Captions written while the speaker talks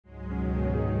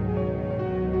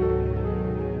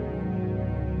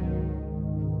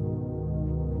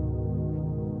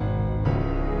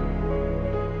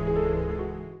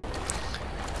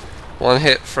One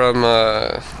hit from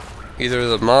either of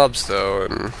the mobs, though,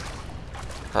 and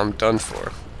I'm done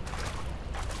for.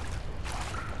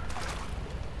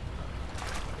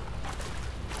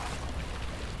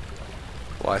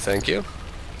 Why, thank you.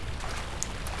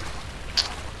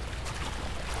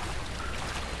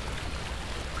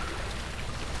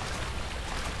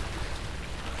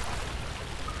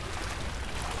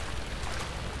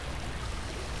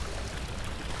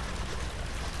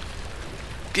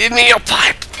 Give me your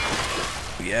pipe!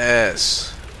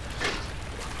 Yes.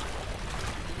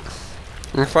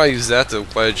 I'm gonna probably use that to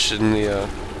wedge in the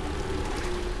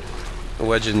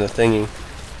thingy,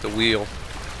 the wheel.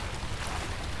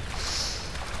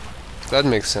 That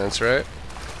makes sense, right?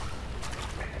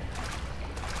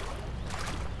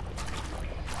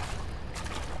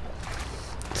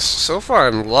 So far,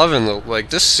 I'm loving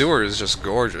this sewer is just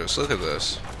gorgeous. Look at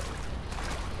this.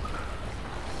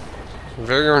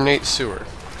 Very ornate sewer.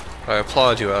 I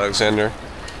applaud you, Alexander,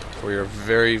 for your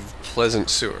very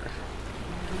pleasant sewer.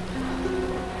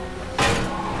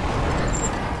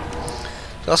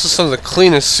 It's also some of the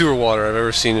cleanest sewer water I've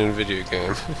ever seen in a video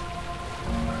game.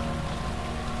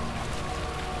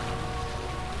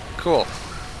 Cool.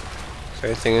 Is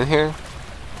there anything in here?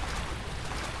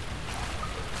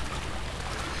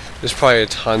 There's probably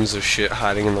tons of shit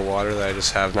hiding in the water that I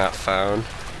just have not found.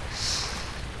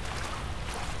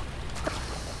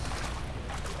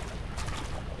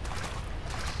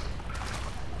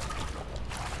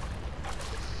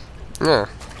 Yeah,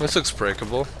 this looks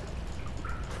breakable.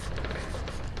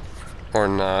 Or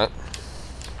not.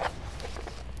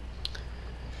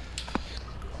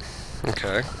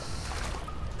 Okay.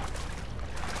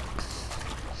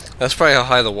 That's probably how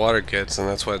high the water gets, and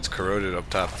that's why it's corroded up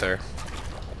top there.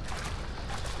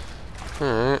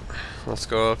 Alright, let's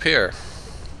go up here.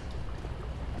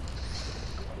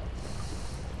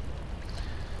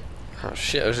 Oh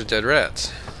shit, those are dead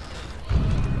rats.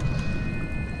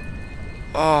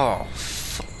 Oh,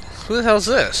 who the hell's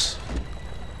this?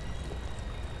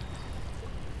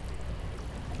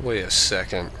 Wait a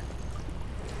second.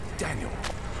 Daniel,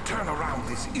 turn around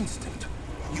this instant.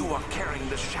 You are carrying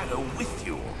the shadow with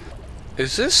you.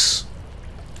 Is this?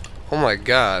 Oh my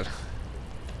god.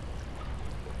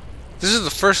 This is the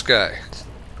first guy.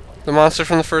 The monster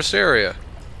from the first area.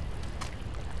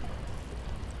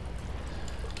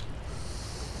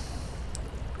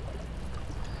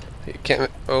 You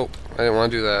can't. Oh, I didn't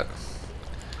want to do that.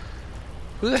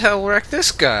 Who the hell wrecked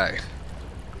this guy?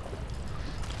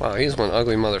 Wow, he's one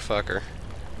ugly motherfucker.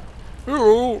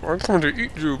 Hello, I'm coming to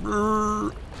eat you.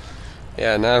 Brr.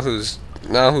 Yeah, now who's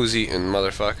eating,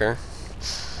 motherfucker?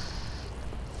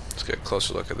 Let's get a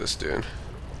closer look at this dude.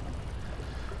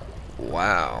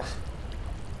 Wow.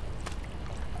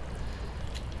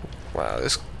 Wow,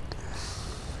 this.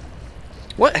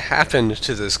 What happened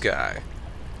to this guy?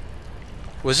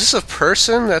 Was this a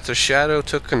person that the shadow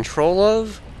took control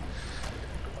of?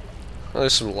 Oh,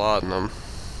 there's some laudanum.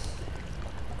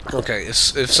 Okay, if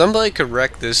somebody could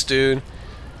wreck this dude,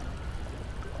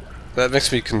 that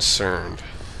makes me concerned.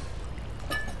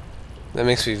 That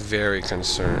makes me very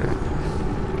concerned.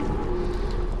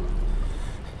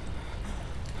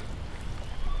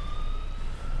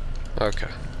 Okay.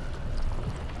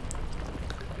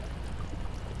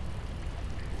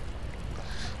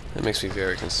 That makes me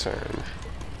very concerned.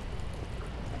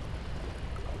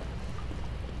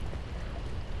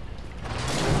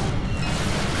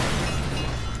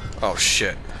 Oh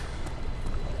shit.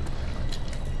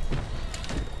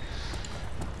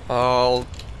 Oh,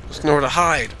 there's nowhere to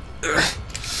hide. Ugh.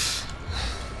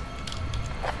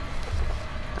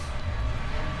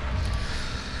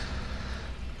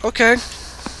 Okay.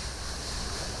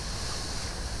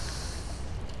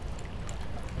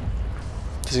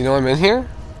 Does he know I'm in here?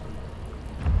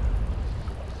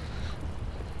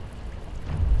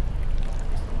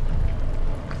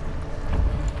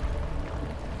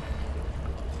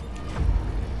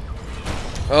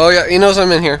 Oh yeah, he knows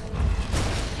I'm in here.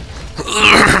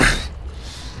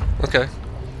 Okay.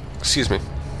 Excuse me.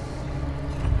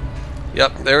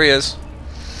 Yep, there he is.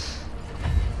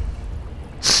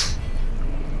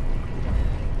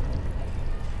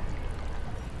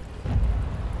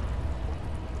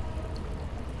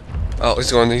 Oh,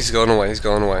 he's going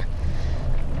away.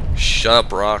 Shut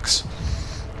up, rocks.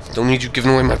 Don't need you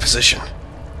giving away my position.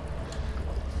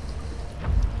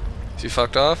 Is he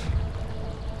fucked off?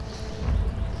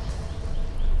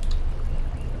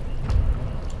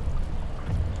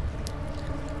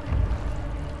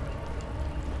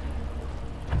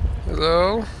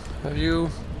 Hello? Have you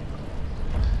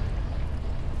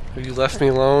left me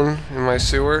alone in my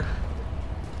sewer?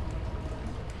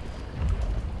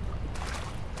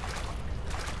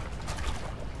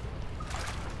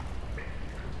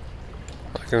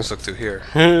 can just look through here.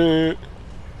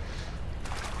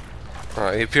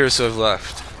 Alright, he appears to have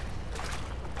left.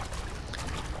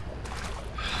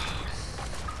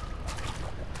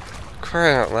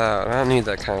 Crying out loud, I don't need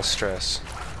that kind of stress.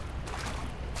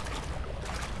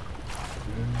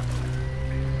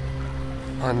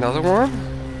 Another one?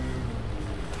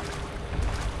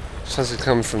 Sounds like it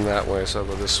comes from that way, so I'll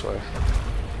go this way.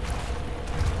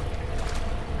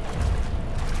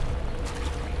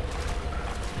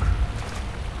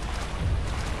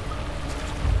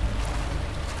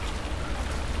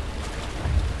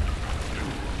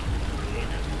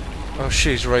 Oh,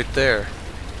 she's right there.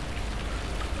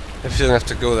 If you don't have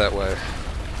to go that way.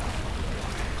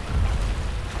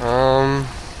 Some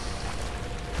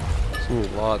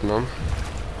laudanum.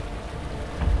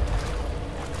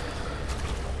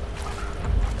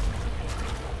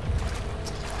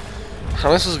 How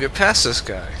am I supposed to get past this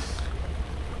guy?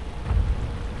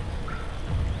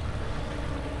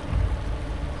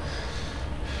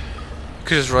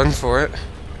 Could just run for it.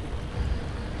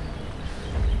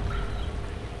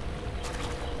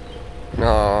 No,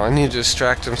 I need to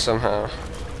distract him somehow.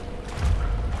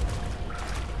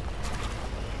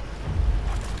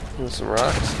 With some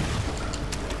rocks.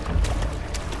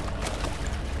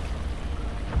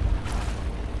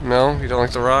 No, you don't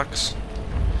like the rocks?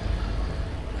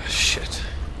 Shit.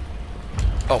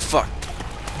 Oh, fuck.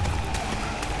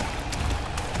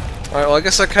 Alright, well, I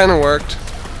guess that kind of worked.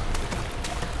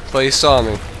 But he saw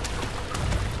me.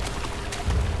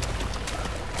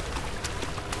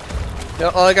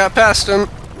 Yeah, well, I got past him.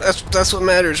 That's what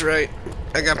matters, right?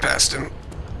 I got past him.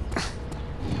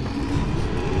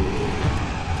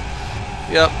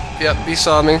 Yep, he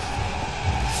saw me.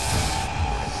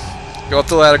 Go up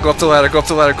the ladder, go up the ladder, go up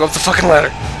the ladder, go up the fucking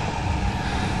ladder.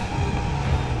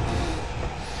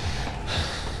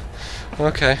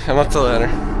 Okay, I'm up the ladder.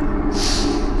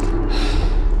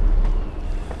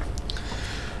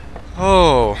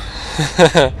 Oh.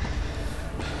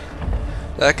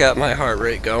 That got my heart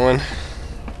rate going.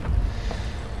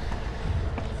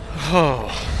 Oh.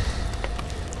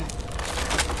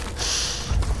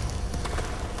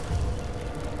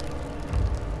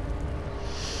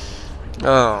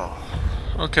 Oh.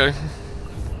 Okay.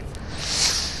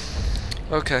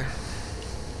 Okay.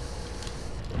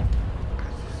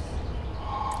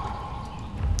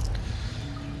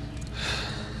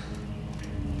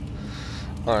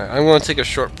 Alright, I'm going to take a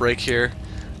short break here.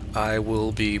 I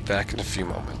will be back in a few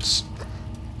moments.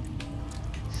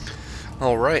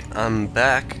 Alright, I'm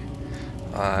back.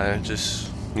 I just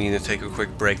need to take a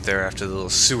quick break there after the little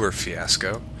sewer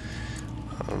fiasco.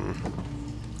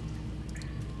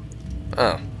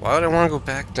 Oh, why would I want to go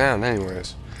back down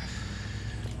anyways?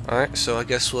 Alright, so I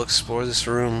guess we'll explore this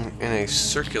room in a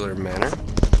circular manner,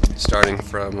 starting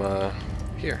from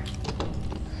here.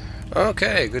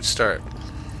 Okay, good start.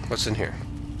 What's in here?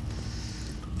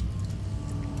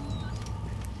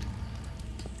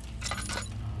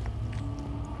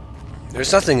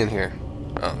 There's nothing in here.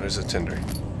 Oh, there's a tinder.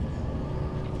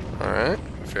 Alright,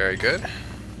 very good.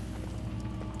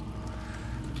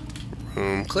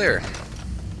 Room clear.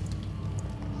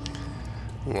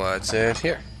 What's in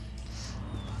here?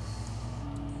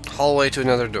 Hallway to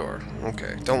another door.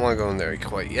 Okay, don't want to go in there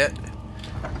quite yet.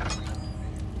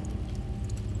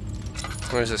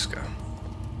 Where does this go?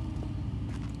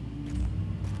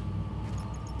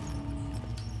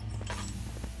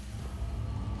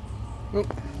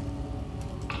 Oop.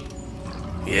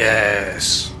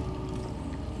 Yes!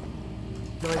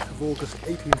 9th of August,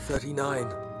 1839.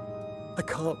 I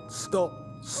can't stop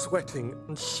sweating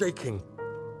and shaking.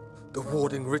 The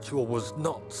warding ritual was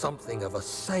not something of a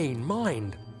sane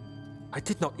mind. I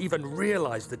did not even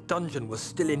realize the dungeon was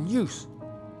still in use.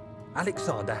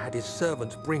 Alexander had his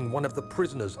servants bring one of the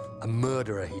prisoners, a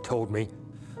murderer, he told me.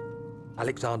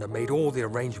 Alexander made all the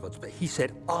arrangements, but he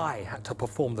said I had to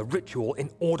perform the ritual in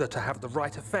order to have the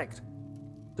right effect.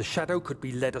 The shadow could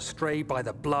be led astray by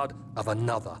the blood of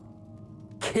another.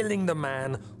 Killing the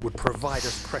man would provide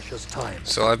us precious time.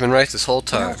 So I've been right this whole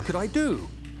time. What else could I do?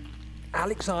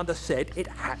 Alexander said it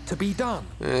had to be done.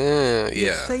 Yeah.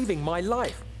 It's saving my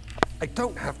life. I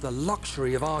don't have the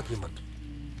luxury of argument.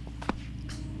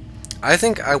 I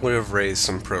think I would have raised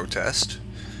some protest.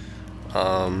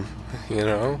 You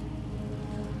know.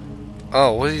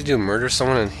 Oh, what did you do? Murder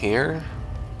someone in here?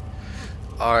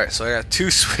 Alright, so I got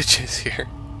 2 switches here.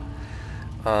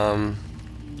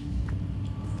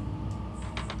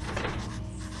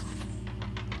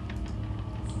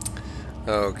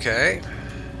 Okay.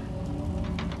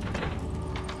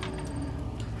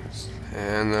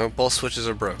 And no, both switches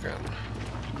are broken.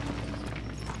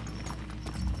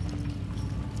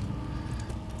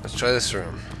 Let's try this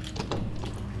room.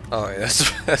 Oh, yeah,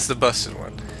 that's the busted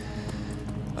one.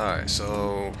 Alright,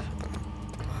 so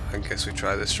I guess we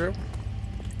try this room.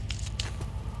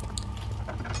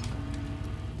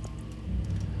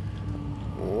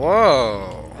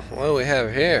 Whoa! What do we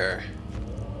have here?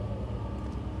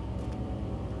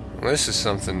 This is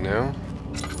something new.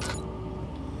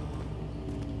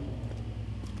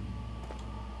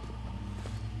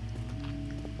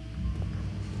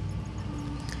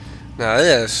 Now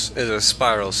this is a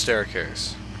spiral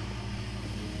staircase.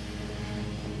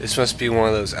 This must be one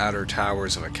of those outer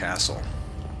towers of a castle.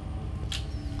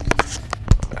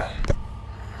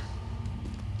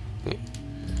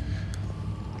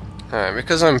 Alright,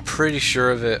 because I'm pretty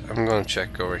sure of it, I'm going to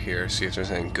check over here, see if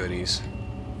there's any goodies.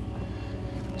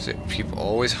 See, people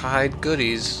always hide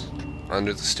goodies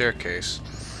under the staircase.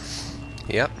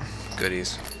 Yep,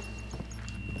 goodies.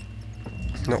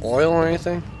 No oil or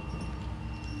anything?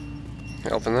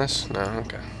 Can I open this? No,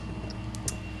 okay.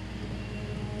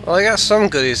 Well, I got some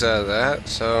goodies out of that,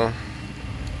 so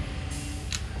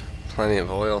plenty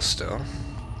of oil still.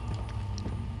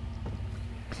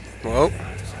 Whoa.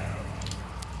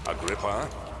 Agrippa,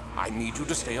 I need you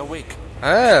to stay awake.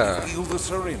 Ah. Feel the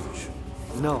syringe.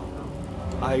 No,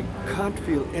 I can't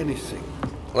feel anything.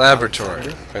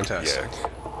 Laboratory. Fantastic. Yes.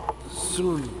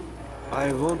 Soon,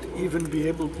 I won't even be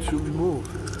able to move,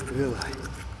 will I?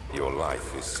 Your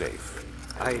life is safe.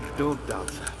 I don't doubt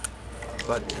that.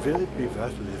 But will it be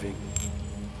worth living?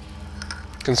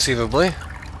 Conceivably.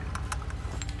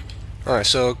 Alright,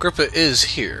 so Agrippa is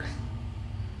here.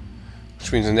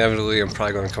 Which means inevitably I'm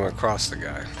probably going to come across the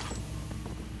guy.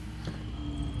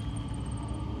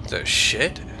 The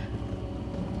shit?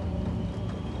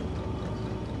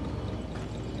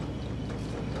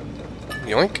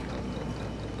 Yoink.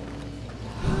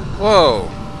 Whoa.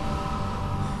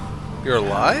 You're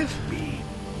alive?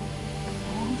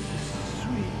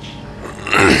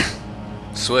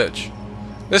 Switch.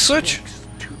 This switch?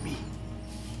 To me.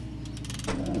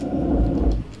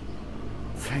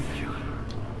 Thank you.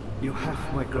 You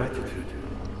have my gratitude.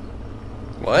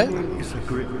 What? My name is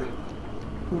Agrippa.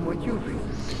 Whom are you with?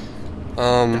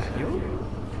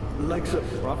 You? Like the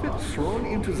prophet thrown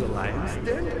into the lion's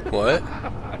den? What?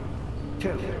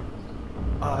 Tell me,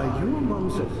 are you among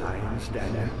the lions,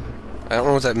 Daniel? I don't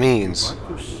know what that means.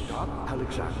 Want to stop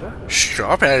Alexander?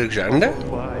 Stop, Alexander?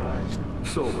 Why?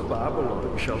 So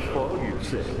Babylon shall fall, you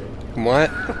say? What?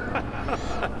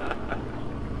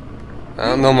 I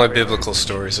don't know my biblical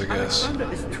stories, I guess.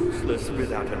 Alexander is toothless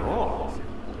without an awl.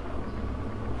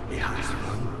 He has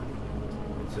one.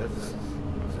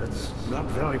 That's not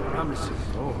very promising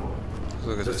at all.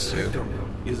 Look at The this dude. system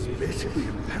is basically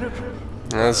impenetrable.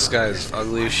 This guy's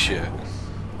ugly as shit.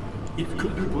 It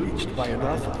could be breached by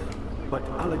another, but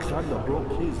Alexander broke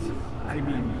his,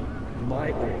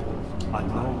 my awl, a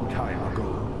long time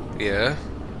ago. Yeah?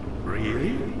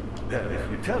 Really? Well,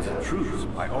 if you tell the truth,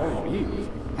 by all means.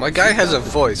 My guy has a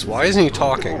voice. Why isn't he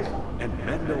talking? And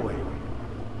bend away.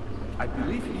 I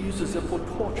believe he uses them for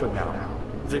torture now.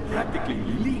 They practically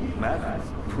leak madness,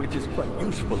 which is quite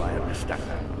useful, I understand.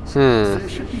 There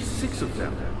should be 6 of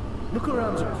them. Look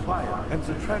around the choir and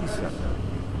the transept.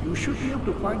 You should be able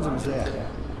to find them there.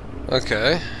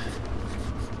 Okay.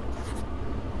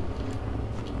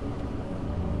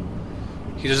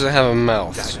 He doesn't have a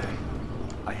mouth.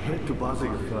 I hate to bother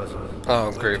you further.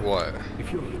 Oh, great, what?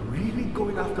 If you're really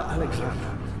going after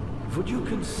Alexander, would you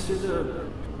consider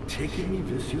taking me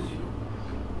with you?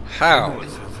 How? It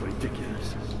sounds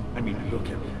ridiculous. Look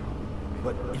at me.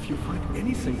 But if you find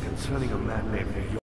anything concerning a man named